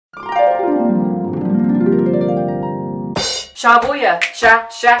Shabuya,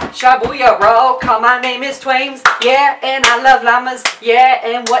 shabuya, roll. Call my name is Twaimz, yeah, and I love llamas, yeah,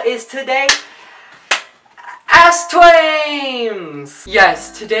 and what is today? Ask Twaimz!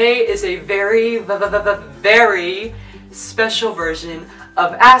 Yes, today is a very special version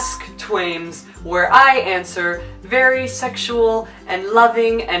of Ask Twaimz, where I answer very sexual and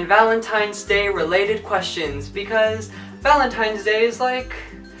loving and Valentine's Day related questions, because Valentine's Day is like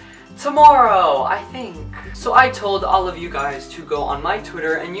tomorrow, I think. So I told all of you guys to go on my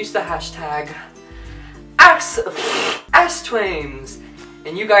Twitter and use the hashtag #AskTwaimz,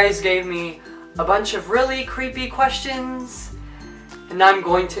 and you guys gave me a bunch of really creepy questions, and I'm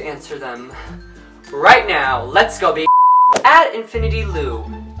going to answer them right now. Let's go, baby. At Infinity Lou,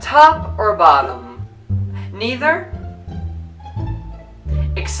 top or bottom? Neither?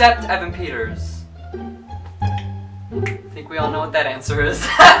 Except Evan Peters. I think we all know what that answer is.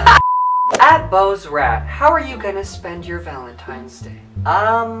 At Bo's Rat, how are you gonna spend your Valentine's Day?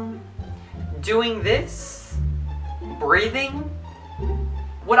 Doing this? Breathing?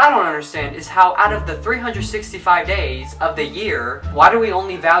 What I don't understand is how out of the 365 days of the year, why do we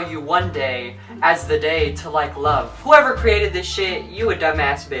only value one day as the day to like love? Whoever created this shit, you a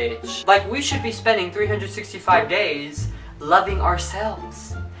dumbass bitch. Like, we should be spending 365 days loving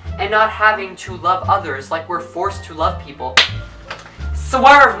ourselves and not having to love others like we're forced to love people.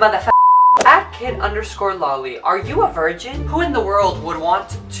 Swerve, motherfucker. At kid_lolly, are you a virgin? Who in the world would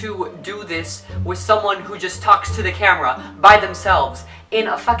want to do this with someone who just talks to the camera by themselves in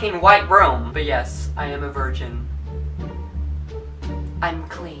a fucking white room? But yes, I am a virgin. I'm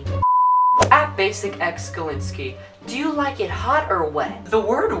clean. At Basic X Galinsky, do you like it hot or wet? The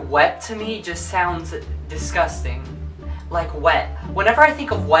word wet to me just sounds disgusting. Like wet. Whenever I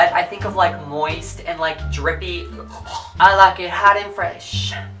think of wet, I think of like moist and like drippy. I like it hot and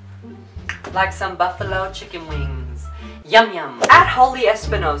fresh. Like some buffalo chicken wings. Yum yum. At Holly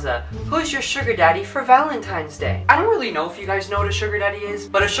Espinoza, who's your sugar daddy for Valentine's Day? I don't really know if you guys know what a sugar daddy is,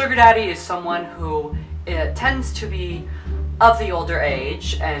 but a sugar daddy is someone who tends to be of the older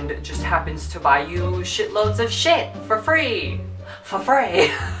age and just happens to buy you shitloads of shit for free. For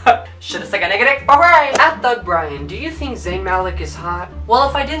free. Should've said a negative for free. At Thug Brian, do you think Zayn Malik is hot? Well,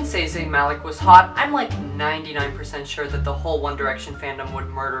 if I didn't say Zayn Malik was hot, I'm like 99% sure that the whole One Direction fandom would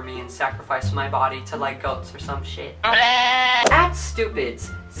murder me and sacrifice my body to like goats or some shit. At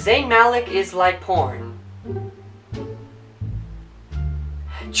Stupids, Zayn Malik is like porn.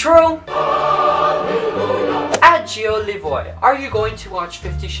 True. At Gio Livoy, are you going to watch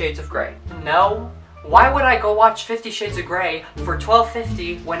 50 Shades of Grey? No. Why would I go watch 50 Shades of Grey for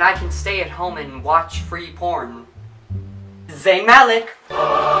 $12.50 when I can stay at home and watch free porn? Zayn Malik.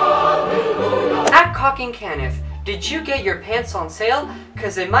 At Cocking Caniff, did you get your pants on sale?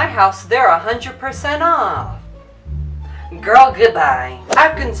 Cause in my house they're 100% off. Girl, goodbye.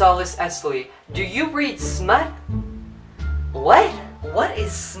 At Gonzalez Esley, do you read smut? What? What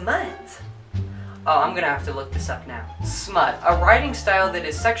is smut? Oh, I'm gonna have to look this up now. Smut, a writing style that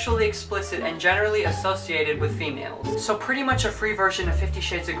is sexually explicit and generally associated with females. So pretty much a free version of 50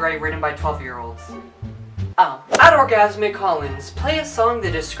 Shades of Grey written by 12-year-olds. Oh. At Orgasmic Collins, play a song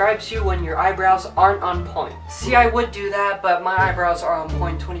that describes you when your eyebrows aren't on point. See, I would do that, but my eyebrows are on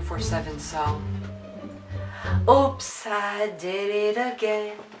point 24/7, so... Oops, I did it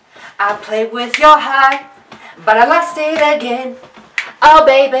again. I played with your heart, but I lost it again. Oh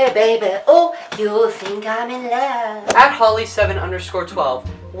baby, baby, oh, you think I'm in love. At Holly7_12,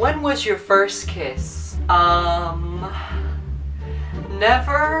 when was your first kiss?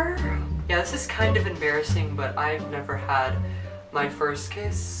 Never. Yeah, this is kind of embarrassing, but I've never had my first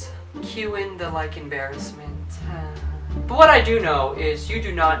kiss. Cue in the like embarrassment. But what I do know is you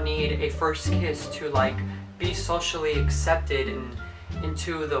do not need a first kiss to like be socially accepted and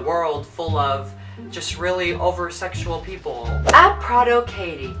into the world full of just really over-sexual people. At Prado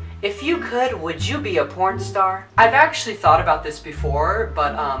Katie, if you could, would you be a porn star? I've actually thought about this before,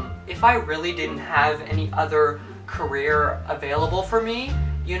 but if I really didn't have any other career available for me,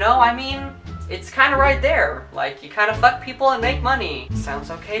 you know, I mean, it's kind of right there. Like, you kind of fuck people and make money.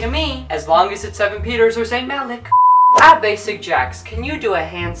 Sounds okay to me, as long as it's Evan Peters or Zayn Malik. At Basic Jax, can you do a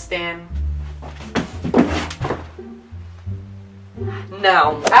handstand?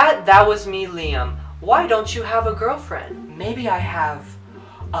 No. At That Was Me Liam, why don't you have a girlfriend? Maybe I have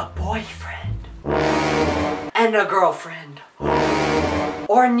a boyfriend. And a girlfriend.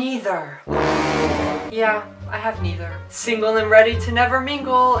 Or neither. Yeah, I have neither. Single and ready to never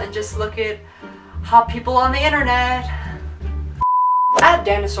mingle and just look at hot people on the internet. At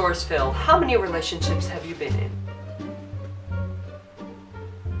Dinosaurs Phil, how many relationships have you been in?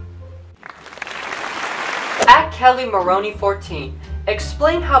 At Kelly Maroney 14.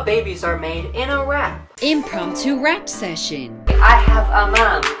 Explain how babies are made in a rap. Impromptu rap session. I have a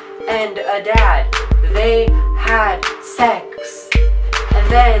mom and a dad. They had sex. And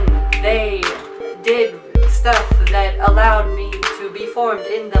then they did stuff that allowed me to be formed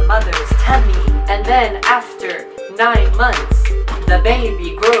in the mother's tummy. And then after 9 months, the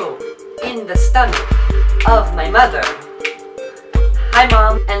baby grew in the stomach of my mother. Hi,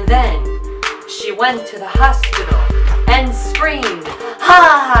 Mom. And then she went to the hospital and screamed,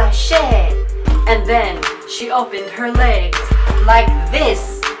 "Ha, shit!" And then she opened her legs like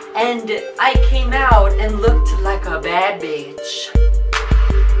this, and I came out and looked like a bad bitch.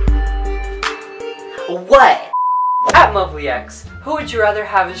 What? At MovelyX, who would you rather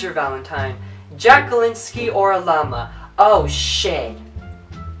have as your Valentine? Jack Galinsky or a llama? Oh shit.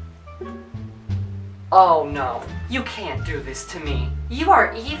 Oh no, you can't do this to me. You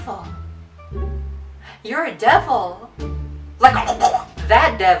are evil. You're a devil. Like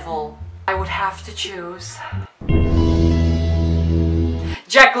that devil. I would have to choose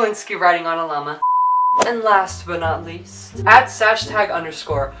Jack Galinsky riding on a llama. And last but not least, at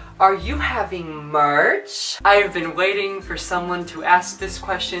 @_, are you having merch? I have been waiting for someone to ask this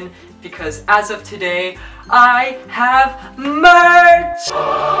question because as of today, I have merch!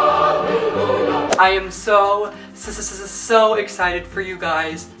 I am so excited for you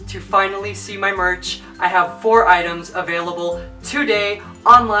guys to finally see my merch. I have 4 items available today,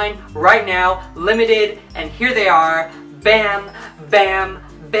 online, right now, limited, and here they are. Bam, bam,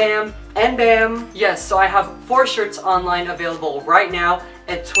 bam, and bam. Yes, so I have 4 shirts online available right now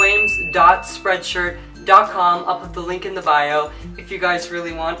at twaimz.spreadshirt.com. I'll put the link in the bio if you guys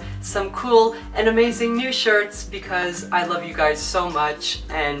really want some cool and amazing new shirts because I love you guys so much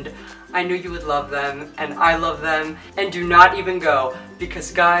and I knew you would love them and I love them. And do not even go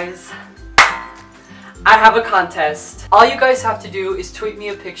because guys, I have a contest. All you guys have to do is tweet me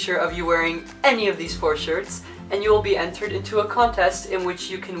a picture of you wearing any of these 4 shirts and you will be entered into a contest in which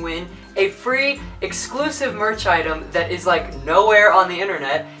you can win a free exclusive merch item that is like nowhere on the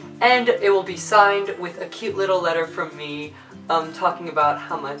internet, and it will be signed with a cute little letter from me talking about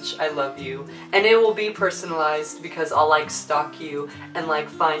how much I love you, and it will be personalized because I'll like stalk you and like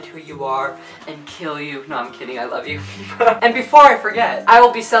find who you are and kill you. No, I'm kidding, I love you. And before I forget, I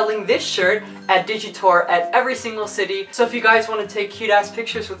will be selling this shirt at Digitour at every single city, so if you guys want to take cute ass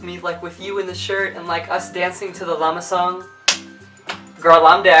pictures with me, like with you in the shirt and like us dancing to the llama song, girl,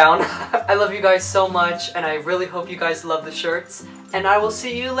 I'm down. I love you guys so much and I really hope you guys love the shirts, and I will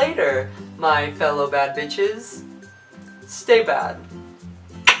see you later, my fellow bad bitches. Stay bad.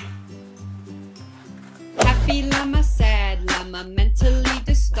 Happy llama, sad llama, mentally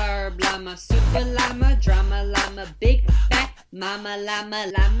disturbed llama, super llama, drama llama, big fat mama llama,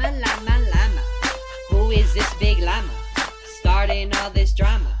 llama, llama, llama. Who is this big llama starting all this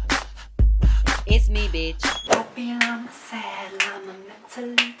drama? It's me, bitch. Happy llama, sad llama,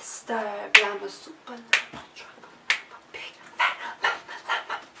 mentally disturbed llama, super llama, drama.